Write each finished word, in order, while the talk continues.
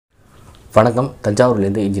வணக்கம்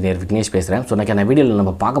தஞ்சாவூர்லேருந்து இன்ஜினியர் விக்னேஷ் பேசுகிறேன். ஸோ நான் வீடியோவில்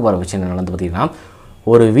நம்ம பார்க்க போகிற விஷயம் என்ன வந்து பார்த்திங்கன்னா,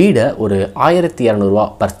 ஒரு வீடை ஒரு 1200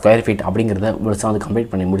 பர் ஸ்கொயர் ஃபீட் அப்படிங்கிறத முழுசாக வந்து கம்ப்ளீட்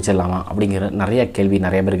பண்ணி முடிச்சிடலாமா அப்படிங்கிற நிறைய கேள்வி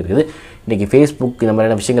நிறைய பேருக்கு இருக்குது. இன்றைக்கி ஃபேஸ்புக் இந்த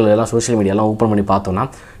மாதிரியான விஷயங்கள் எல்லாம் சோஷியல் மீடியாலாம் ஓப்பன் பண்ணி பார்த்தோன்னா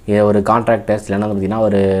ஒரு கான்ட்ராக்டர்ஸ் இல்லைன்னா வந்து பார்த்திங்கன்னா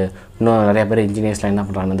ஒரு இன்னும் நிறைய பேர் இன்ஜினியர்ஸ்லாம் என்ன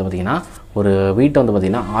பண்ணுறாங்கன்னு வந்து பார்த்திங்கன்னா, ஒரு வீட்டை வந்து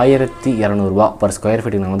பார்த்திங்கன்னா 1200 பர் ஸ்கொயர்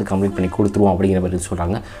ஃபீட்டுக்கு நாங்கள் வந்து கம்ப்ளீட் பண்ணி கொடுத்துருவோம் அப்படிங்கிற மாதிரி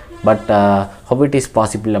சொல்கிறாங்க. But how it is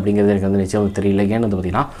possible அப்படிங்கிறது எனக்கு வந்து நிச்சயம் தெரியல. ஏன்னு வந்து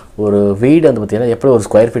பார்த்திங்கன்னா, ஒரு வீடு வந்து பார்த்திங்கன்னா எப்படி ஒரு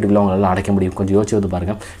ஸ்கொயர் ஃபீட்டுக்குள்ள அவங்களால அடைக்க முடியும்? கொஞ்சம் யோசிச்சு வந்து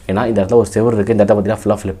பாருங்கள். ஏன்னா இந்த இடத்துல ஒரு செவர் இருக்குது, இந்த இடத்துல பார்த்திங்கன்னா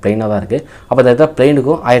ஃபுல்லாக பிளைனாக தான் இருக்குது. அப்போ இந்த இடத்துல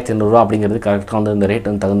பிளைனுக்கும் 1200 அப்படிங்கிறது கரெக்டாக வந்து இந்த ரேட்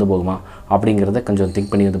வந்து தகுந்து போகுமா அப்படிங்கிறத கொஞ்சம்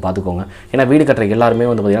திங்க் பண்ணி வந்து பார்த்துக்கோங்க. ஏன்னா வீடு கட்டுற எல்லாருமே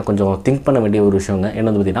வந்து பார்த்திங்கன்னா கொஞ்சம் திங்க் பண்ண வேண்டிய ஒரு விஷயங்க. என்ன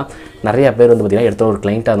வந்து பார்த்திங்கன்னா, நிறைய பேர் வந்து பார்த்திங்கன்னா எடுத்த ஒரு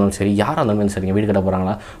கிளைண்ட்டாக இருந்தாலும் சரி, யாராக இருந்தாலும் சரிங்க, வீடு கட்ட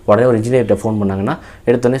போகிறாங்களா, உடனே ஒரு இன்ஜினியர்கிட்ட ஃபோன் பண்ணாங்கன்னா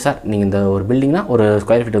எடுத்தோடனே, சார் நீங்கள் இந்த ஒரு பில்டிங்னா ஒரு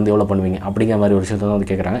ஸ்கொயர் ஃபீட் வந்து எவ்வளோ பண்ணுவீங்க அப்படிங்கிற மாதிரி ஒரு விஷயத்தை வந்து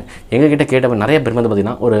கேட்குறாங்க. எங்ககிட்ட கேட்ட நிறைய பேர் வந்து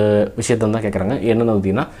பார்த்திங்கன்னா ஒரு விஷயத்தை தான் கேட்குறாங்க. என்னென்னு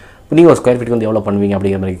பார்த்திங்கன்னா, நீங்கள் ஒரு ஸ்கொயர் ஃபீட்டுக்கு வந்து எவ்வளோ பண்ணுவீங்க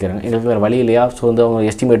அப்படிங்கிற மாதிரி கேட்குறாங்க. எங்களுக்கு வேறு வழி இல்லையா? ஸோ வந்து அவங்க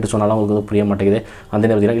எஸ்டிமேட் சொன்னாலும் அவங்களுக்கு வந்து புரிய மாட்டேங்குது. அந்த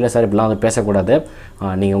பார்த்திங்கன்னா, இல்லை சார் இப்படிலாம் வந்து பேசக்கூடாது,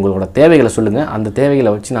 நீங்கள் உங்களோட தேவைகளை சொல்லுங்கள், அந்த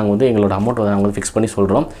தேவைகளை வச்சு நாங்கள் வந்து எங்களோட அமௌண்ட் வந்து நாங்கள் வந்து ஃபிக்ஸ் பண்ணி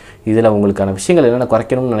சொல்கிறோம். இதில் உங்களுக்கான விஷயங்கள் என்னென்ன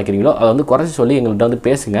குறைக்கணும்னு நினைக்கிறீங்களோ அதை வந்து குறைச்சி சொல்லி எங்கள்கிட்ட வந்து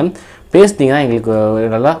பேசுனீங்கன்னா எங்களுக்கு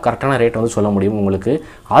நல்லா கரெக்டான ரேட் வந்து சொல்ல முடியும் உங்களுக்கு.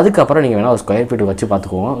 அதுக்கப்புறம் நீங்கள் வேணால் ஒரு ஸ்கொயர் ஃபீட்டு வச்சு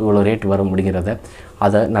பார்த்துக்குவோம் இவ்வளோ ரேட் வரும் அப்படிங்கிறத.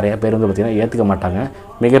 அதை நிறைய பேர் வந்து பார்த்திங்கன்னா ஏற்றுக்க மாட்டாங்க.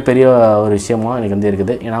 மிகப்பெரிய ஒரு விஷயமாக எனக்கு வந்து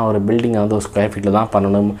இருக்குது. ஏன்னா ஒரு பில்டிங்கை வந்து ஒரு ஸ்கொயர் ஃபீட்டில் தான்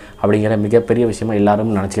பண்ணணும் அப்படிங்கிற மிகப்பெரிய விஷயமாக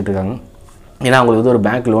எல்லாரும் நினச்சிக்கிட்டு இருக்காங்க. ஏன்னா அவங்களுக்கு வந்து ஒரு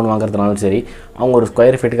பேங்க் லோன் வாங்குறதுனாலும் சரி, அவங்க ஒரு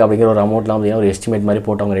ஸ்கொயர் ஃபீட்டுக்கு அப்படிங்கிற ஒரு அமௌண்ட்லாம் வந்து ஒரு எஸ்டிமேட் மாதிரி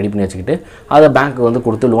போட்டு அவங்க ரெடி பண்ணி வச்சுக்கிட்டு அதை பேங்க்கு வந்து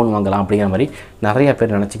கொடுத்து லோன் வாங்கலாம் அப்படிங்கிற மாதிரி நிறைய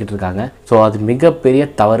பேர் நினச்சிக்கிட்டு இருக்காங்க. ஸோ அது மிகப்பெரிய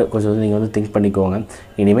தவறு. கொஞ்சம் வந்து நீங்கள் வந்து திங்க் பண்ணிக்கோங்க.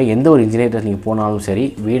 இனிமேல் எந்த ஒரு இன்ஜினியர்கிட்ட நீங்கள் போனாலும் சரி,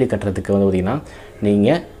 வீடு கட்டுறதுக்கு வந்து பார்த்திங்கன்னா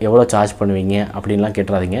நீங்கள் எவ்வளோ சார்ஜ் பண்ணுவீங்க அப்படின்லாம்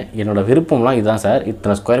கேட்டுறாதீங்க. என்னோடய விருப்பம்லாம் இதுதான் சார்,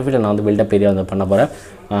 இத்தனை ஸ்கொயர் ஃபீட்டை நான் வந்து பில்டப் ஏரியா வந்து பண்ண போகிறேன்,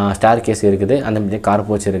 ஸ்டார் கேஸ் இருக்குது, அந்த மாதிரி கார்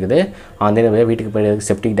போச்சு இருக்குது, அந்த வீட்டுக்கு போய்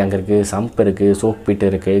செப்டிக் டேங்க் இருக்குது, சம்ப் இருக்குது, சோப் பீட்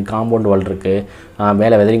இருக்குது, காம்பவுண்ட் வால் இருக்குது,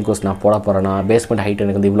 மேலே வெதரிங் கோர்ஸ் நான் போட போகிறேன்னா, பேஸ்மெண்ட் ஹைட்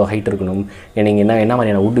எனக்கு வந்து இவ்வளோ ஹைட் இருக்கணும், நீங்கள் என்ன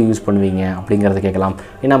மாதிரியான வுட்டு யூஸ் பண்ணுவீங்க அப்படிங்கிறத கேட்கலாம்,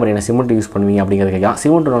 என்ன மாதிரியான சிமெண்ட் யூஸ் பண்ணுவீங்க அப்படிங்கிறத கேட்கலாம்.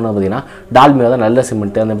 சிமெண்ட் ஒன்று பார்த்திங்கன்னா டால்மியா தான் நல்ல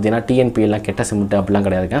சிமெண்ட்டு, அந்த பார்த்திங்கன்னா டிஎன்பிஎல்லாம் கெட்ட சிமெண்ட்டு அப்படிலாம்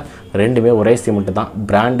கிடையாதுங்க. ரெண்டுமே ஒரே சிமெண்ட்டு தான்,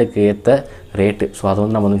 பிராண்டுக்கு ஏற்ற ரேட்டு. ஸோ அதை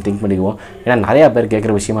வந்து நம்ம வந்து திங்க் பண்ணிக்குவோம். ஏன்னா நிறையா பேர்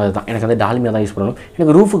கேட்குற விஷயமா அதுதான், எனக்கு வந்து டால்மியா தான் யூஸ் பண்ணணும்,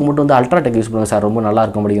 எனக்கு ரூஃபுக்கு மட்டும் வந்து அல்ட்ராடெக் யூஸ் பண்ணுங்கள் சார், ரொம்ப நல்லா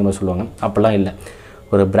இருக்கும் அப்படிங்கிற மாதிரி சொல்லுவாங்க. அப்படிலாம் இல்லை,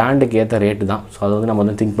 ஒரு பிராண்டுக்கு ஏற்ற ரேட்டு தான். ஸோ அதை வந்து நம்ம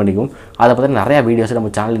வந்து திங்க் பண்ணிக்குவோம். அதை பற்றி நிறையா வீடியோஸ்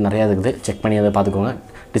நம்ம சேனலில் நிறையா இருக்குது, செக் பண்ணி அதை பார்த்துக்கோங்க.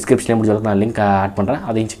 டிஸ்கிரிப்ஷனில் முடிஞ்ச அளவுக்கு நான் லிங்க் ஆட் பண்ணுறேன்,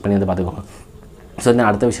 அதையும் செக் பண்ணி வந்து பார்த்துக்கோங்க. ஸோ இந்த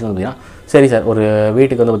அடுத்த விஷயம் வந்து பார்த்திங்கன்னா, சரி சார் ஒரு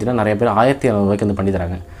வீட்டுக்கு வந்து பார்த்திங்கன்னா நிறைய பேர் 1200 வந்து பண்ணி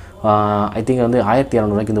தராங்க. ஐ திங்க் வந்து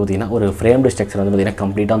 1200 வந்து பார்த்திங்கன்னா ஒரு ஃப்ரேம்டு ஸ்ட்ரக்சர் வந்து பார்த்திங்கன்னா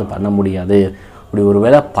கம்ப்ளீட்டாக வந்து பண்ண முடியாது. அப்படி ஒரு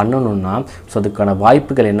வேலை பண்ணணுன்னா ஸோ அதுக்கான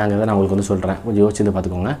வாய்ப்புகள் என்னங்கிறத நான் உங்களுக்கு வந்து சொல்கிறேன், கொஞ்சம் யோசிச்சு வந்து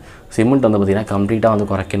பார்த்துக்கோங்க. சிமெண்ட் வந்து பார்த்திங்கன்னா கம்ப்ளீட்டாக வந்து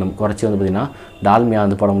குறைச்சி வந்து பார்த்திங்கன்னா டால்மியா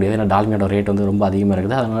வந்து போட முடியாது. ஏன்னா டால்மியோட ரேட் வந்து ரொம்ப அதிகமாக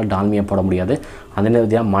இருக்குது, அதனால் டால்மியா போட முடியாது. அந்த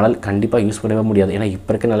நேரத்தில் மணல் கண்டிப்பாக யூஸ் பண்ணவே முடியாது. ஏன்னா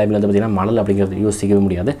இப்போ இருக்க நிலைமையில் வந்து பார்த்திங்கன்னா மணல் அப்படிங்கிறது யூசிக்கவே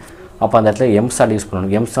முடியாது. அப்போ அந்த இடத்துல எம்சாண்ட் யூஸ்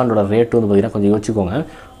பண்ணணும். எம்சாண்டோட ரேட்டு வந்து பார்த்திங்கன்னா கொஞ்சம் யோசிச்சுக்கோங்க,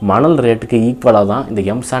 மணல் ரேட்டுக்கு ஈக்குவலாக தான் இந்த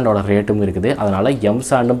எம்சாண்டோட ரேட்டும் இருக்குது. அதனால்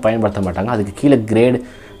எம்சாண்டும் பயன்படுத்த மாட்டாங்க. அதுக்கு கீழே கிரேடு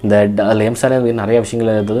இந்த அதில் எம்சாண்ட் நிறைய விஷயங்கள்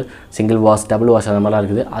இருக்குது, சிங்கிள் வாஷ், டபுள் வாஷ் அந்த மாதிரிலாம்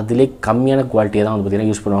இருக்குது. அதிலே கம்மியான குவாலிட்டியை தான் வந்து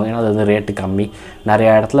பார்த்திங்கன்னா யூஸ் பண்ணுவாங்க. ஏன்னா அது வந்து ரேட்டு கம்மி.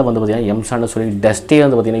 நிறைய இடத்துல வந்து பார்த்திங்கன்னா எம்சாண்ட் சொல்லி டஸ்ட்டே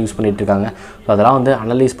வந்து பார்த்திங்கன்னா யூஸ் பண்ணிகிட்டு இருக்காங்க. ஸோ அதெல்லாம் வந்து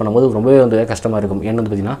அனலைஸ் பண்ணும்போது ரொம்பவே வந்து கஷ்டமாக இருக்கும். ஏன்னு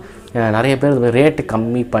வந்து பார்த்திங்கன்னா நிறைய பேர் வந்து ரேட்டு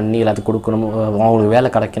கம்மி பண்ணி எல்லாத்துக்கும் கொடுக்கணும், அவங்களுக்கு வேலை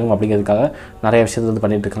கிடைக்கணும் அப்படிங்கிறதுக்காக நிறைய விஷயத்தை வந்து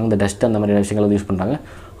பண்ணிகிட்டு இருக்காங்க. இந்த டஸ்ட் அந்த மாதிரியான விஷயங்கள் வந்து யூஸ் பண்ணுறாங்க.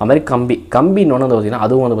 அது மாதிரி கம்பின்னு ஒன்று வந்து பார்த்திங்கன்னா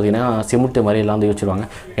அதுவும் வந்து பார்த்திங்கன்னா சிமெண்ட்டு மாதிரி எல்லாம் வந்து யோசிச்சுருவாங்க.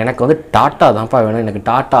 எனக்கு வந்து டாட்டா தான்ப்பா வேணும், எனக்கு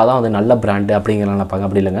டாட்டா தான் வந்து நல்ல பிராண்டு அப்படிங்கிறலாம் நினைப்பாங்க.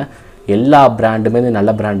 அப்படி இல்லைங்க, எல்லா பிராண்டுமே வந்து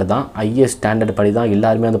நல்ல பிராண்டு தான், ஹையஸ்ட் ஸ்டாண்டர்ட் படி தான்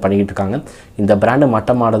எல்லாருமே வந்து பண்ணிக்கிட்டு இருக்காங்க. இந்த பிராண்டு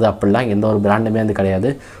மட்டமானது அப்படிலாம் எந்த ஒரு பிராண்டுமே வந்து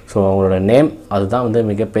கிடையாது. ஸோ அவங்களோட நேம் அதுதான் வந்து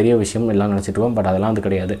மிகப்பெரிய விஷயம் எல்லாம் நினச்சிட்டு இருக்கோம். பட் அதெல்லாம் வந்து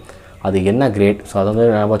கிடையாது, அது என்ன கிரேட். ஸோ அதை வந்து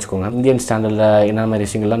ஞாபகம் வச்சுக்கோங்க. இந்தியன் ஸ்டாண்டர்டில் என்ன மாதிரி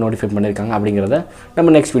விஷயங்கள்லாம் நோட்டிஃபை பண்ணியிருக்காங்க அப்படிங்கிறத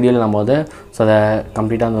நம்ம நெக்ஸ்ட் வீடியோவில் நம்ம வந்து ஸோ அதை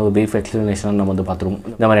கம்ப்ளீட்டாக அந்த ஒரு ப்ரீஃப் எக்ஸ்ப்ளனேஷன் நம்ம வந்து பார்த்துருவோம்.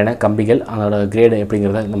 இந்த மாதிரியான கம்பிகள் அதோட கிரேடு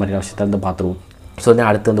எப்படிங்கிறத இந்த மாதிரி விஷயத்தை வந்து பார்த்துருவோம். ஸோ வந்து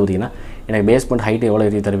அடுத்து வந்து பார்த்திங்கன்னா, எனக்கு பேஸ்மெண்ட் ஹைட் எவ்வளோ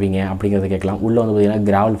ஏறி தருவீங்க அப்படிங்கிறத கேட்கலாம். உள்ளே வந்து பார்த்திங்கன்னா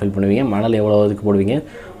கிராவல் ஃபில் பண்ணுவீங்க, மணல் எவ்வளோ இதுக்கு போடுவீங்க,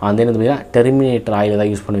 அந்த வந்து பார்த்திங்கன்னா டெர்மினேட்டர் ஆயில்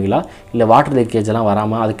ஏதாவது யூஸ் பண்ணுவீங்களா, இல்லை வாட்டர் லீக்கேஜெல்லாம்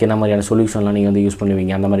வராமல் அதுக்கு என்ன மாதிரியான சொல்யூஷன்லாம் நீங்கள் வந்து யூஸ்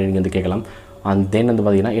பண்ணுவீங்க, அந்த மாதிரி நீங்கள் வந்து கேட்கலாம். அந்த தென் வந்து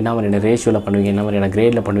பார்த்திங்கன்னா என்ன மாதிரியான ரேஷியோவில் பண்ணுவீங்க, என்ன மாதிரியான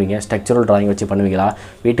கிரேடில் பண்ணுவீங்க, ஸ்ட்ரக்சரல் ட்ராயிங் வச்சு பண்ணுவீங்களா,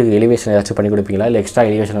 வீட்டுக்கு எலிவேஷன் ஏதாச்சும் பண்ணி கொடுப்பீங்களா, இல்லை எக்ஸ்ட்ரா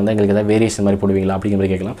எலிவேஷன் வந்து எங்களுக்கு ஏதாவது வேரியேஷன் மாதிரி போடுவீங்களா அப்படிங்கிற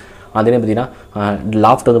மாதிரி கேட்கலாம். அதே பார்த்திங்கன்னா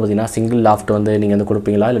லாஃப்ட் வந்து பார்த்திங்கன்னா சிங்கிள் லாஃப்ட் வந்து நீங்கள் வந்து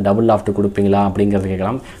கொடுப்பீங்களா, இல்லை டபுள் லாஃப்ட் கொடுப்பீங்களா அப்படிங்கிறது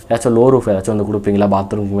கேட்கலாம். ஏதாச்சும் லோ ரூஃப் ஏதாச்சும் வந்து கொடுப்பீங்களா,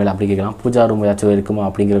 பாத்ரூம் மேலே அப்படி கேட்கலாம். பூஜா ரூம் ஏதாச்சும் இருக்குமா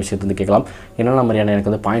அப்படிங்கிற விஷயத்தை வந்து கேட்கலாம். என்னென்ன மாதிரியான எனக்கு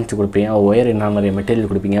வந்து பாயிண்ட்ஸ் கொடுப்பீங்க, ஒயர் என்ன மாதிரி மெட்டீரியல்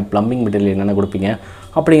கொடுப்பீங்க, ப்ளம்பிங் மெட்டீரியல் என்னென்ன கொடுப்பீங்க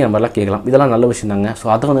அப்படிங்கிற மாதிரிலாம் கேட்கலாம். இதெல்லாம் நல்ல விஷயம் தாங்க. ஸோ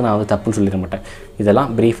அதை வந்து நான் வந்து தப்புன்னு சொல்லிட மாட்டேன். இதெல்லாம்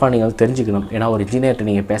ப்ரீஃபாக நீங்கள் வந்து தெரிஞ்சுக்கணும். ஏன்னா ஒரு இன்ஜினியர்கிட்ட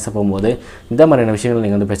நீங்கள் பேச போகும்போது இந்த மாதிரியான விஷயங்கள்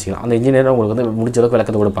நீங்கள் வந்து பேசிக்கலாம். அந்த இன்ஜினியர் உங்களுக்கு வந்து முடிஞ்ச அளவுக்கு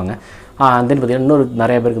விளக்கத்தை கொடுப்பாங்க. தென் பார்த்திங்கன்னா இன்னொரு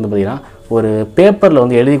நிறைய பேருக்கு வந்து பார்த்திங்கன்னா ஒரு பேப்பரில்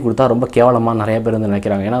வந்து எழுதி கொடுத்தா ரொம்ப கேவலமாக நிறைய பேர் வந்து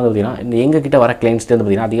நினைக்கிறாங்க. ஏன்னா வந்து பார்த்திங்கன்னா எங்ககிட்ட வர கிளைண்ட்ஸ்ட்டு வந்து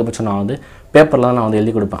பார்த்திங்கன்னா அதிகபட்சம் நான் வந்து பேப்பரில் தான் நான் வந்து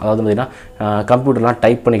எழுதி கொடுப்பேன். அதாவது பார்த்திங்கன்னா கம்ப்யூட்டர்லாம்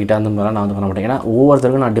டைப் பண்ணிக்கிட்டு அந்த மாதிரிலாம் நான் வந்து பண்ண மாட்டேன். ஏன்னா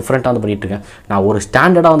ஒவ்வொருத்தருக்கும் நான் டிஃப்ரெண்ட்டாக வந்து பண்ணிகிட்ருக்கேன். நான் ஒரு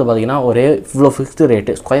ஸ்டாண்டர்டாக வந்து பார்த்திங்கன்னா ஒரே இவ்வளோ ஃபிக்ஸ்டு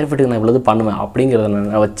ரேட்டு ஸ்கொயர் ஃபீட்டுக்கு நான் இவ்வளோ பண்ணுவேன் அப்படிங்கிறத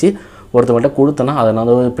நான் வச்சு ஒருத்தவங்கள்ட்ட கொடுத்தேன்னா அதை நான்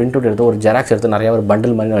வந்து பிரிண்ட் அவுட் எடுத்து ஒரு ஜெராக்ஸ் எடுத்து நிறையா ஒரு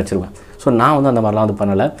பண்டில் மாதிரி நான் வச்சுருவேன். ஸோ நான் வந்து அந்த மாதிரிலாம் வந்து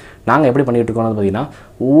பண்ணலை. நாங்கள் எப்படி பண்ணிகிட்டு இருக்கோம்னு பார்த்திங்கன்னா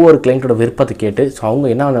ஒவ்வொரு கிளைண்ட்டோட விருப்பத்தை கேட்டு ஸோ அவங்க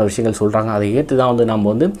என்னென்ன விஷயங்கள் சொல்கிறாங்க அதை ஏற்று தான் வந்து நம்ம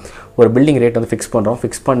வந்து ஒரு பில்டிங் ரேட் வந்து ஃபிக்ஸ் பண்ணுறோம்.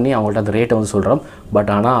 ஃபிக்ஸ் பண்ணி அவங்கள்ட்ட அந்த ரேட்டை வந்து சொல்கிறோம்.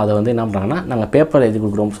 பட் ஆனால் அதை வந்து என்ன பண்ணுறாங்கன்னா நாங்கள் பேப்பரில் எழுதி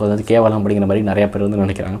கொடுக்குறோம். ஸோ அது வந்து கேவலம் அப்படிங்கிற மாதிரி நிறையா பேர் வந்து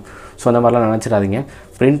நினைக்கிறாங்க. ஸோ அந்த மாதிரிலாம் நினச்சிடாதீங்க.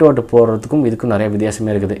 பிரிண்ட் அவுட் போடுறதுக்கும் இதுக்கும் நிறைய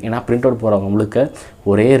வித்தியாசமே இருக்குது. ஏன்னா பிரிண்ட் அவுட் போகிறவங்க முழுக்க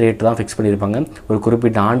ஒரே ரேட்டு தான் ஃபிக்ஸ் பண்ணியிருப்பாங்க. ஒரு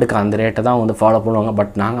குறிப்பிட்ட ஆண்டுக்கு அந்த ரேட்டை தான் வந்து ஃபாலோ பண்ணுவாங்க.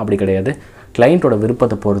 பட் நாங்கள் அப்படி கிடையாது. கிளைண்ட்டோட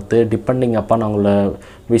விருப்பத்தை பொறுத்து டிபெண்டிங் அப்பான் அவங்களோட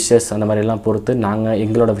விஷஸ் அந்த மாதிரிலாம் பொறுத்து நாங்கள்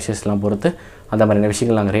எங்களோட விஷஸ்லாம் பொறுத்து அந்த மாதிரியான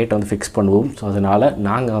விஷயங்கள் நாங்கள் ரேட்டை வந்து ஃபிக்ஸ் பண்ணுவோம். ஸோ அதனால்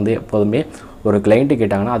நாங்கள் வந்து எப்போதுமே ஒரு கிளைண்ட்டு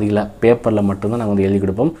கேட்டாங்கன்னா அது இல்லை பேப்பரில் மட்டும்தான் நாங்கள் வந்து எழுதி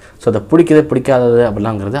கொடுப்போம். ஸோ அதை பிடிக்காதது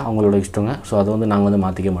அப்படிலாங்கிறது அவங்களோட இஷ்டங்க. ஸோ அதை வந்து நாங்கள் வந்து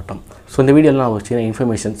மாற்றிக்க மாட்டோம். ஸோ இந்த வீடியோவில் நான் ஒரு சின்ன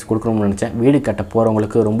இன்ஃபர்மேஷன்ஸ் கொடுக்கணும்னு நினச்சேன். வீடு கட்ட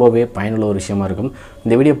போகிறவங்களுக்கு ரொம்பவே பயனுள்ள ஒரு விஷயமா இருக்கும்.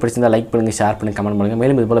 இந்த வீடியோ பிடிச்சிருந்தால் லைக் பண்ணுங்கள், ஷேர் பண்ணுங்கள், கமெண்ட் பண்ணுங்கள்.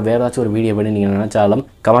 மேலும் இது போல் வேறு ஏதாச்சும் ஒரு வீடியோ வேணும் நீங்கள் நினச்சாலும்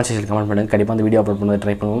கமெண்ட் செக்ஷனில் கமெண்ட் பண்ணுங்கள். கண்டிப்பாக அந்த வீடியோ அப்லோட் பண்ண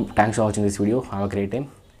ட்ரை பண்ணுவோம். தேங்க்ஸ் ஃபார் வாட்சிங் this video. Have a great time.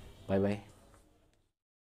 By by.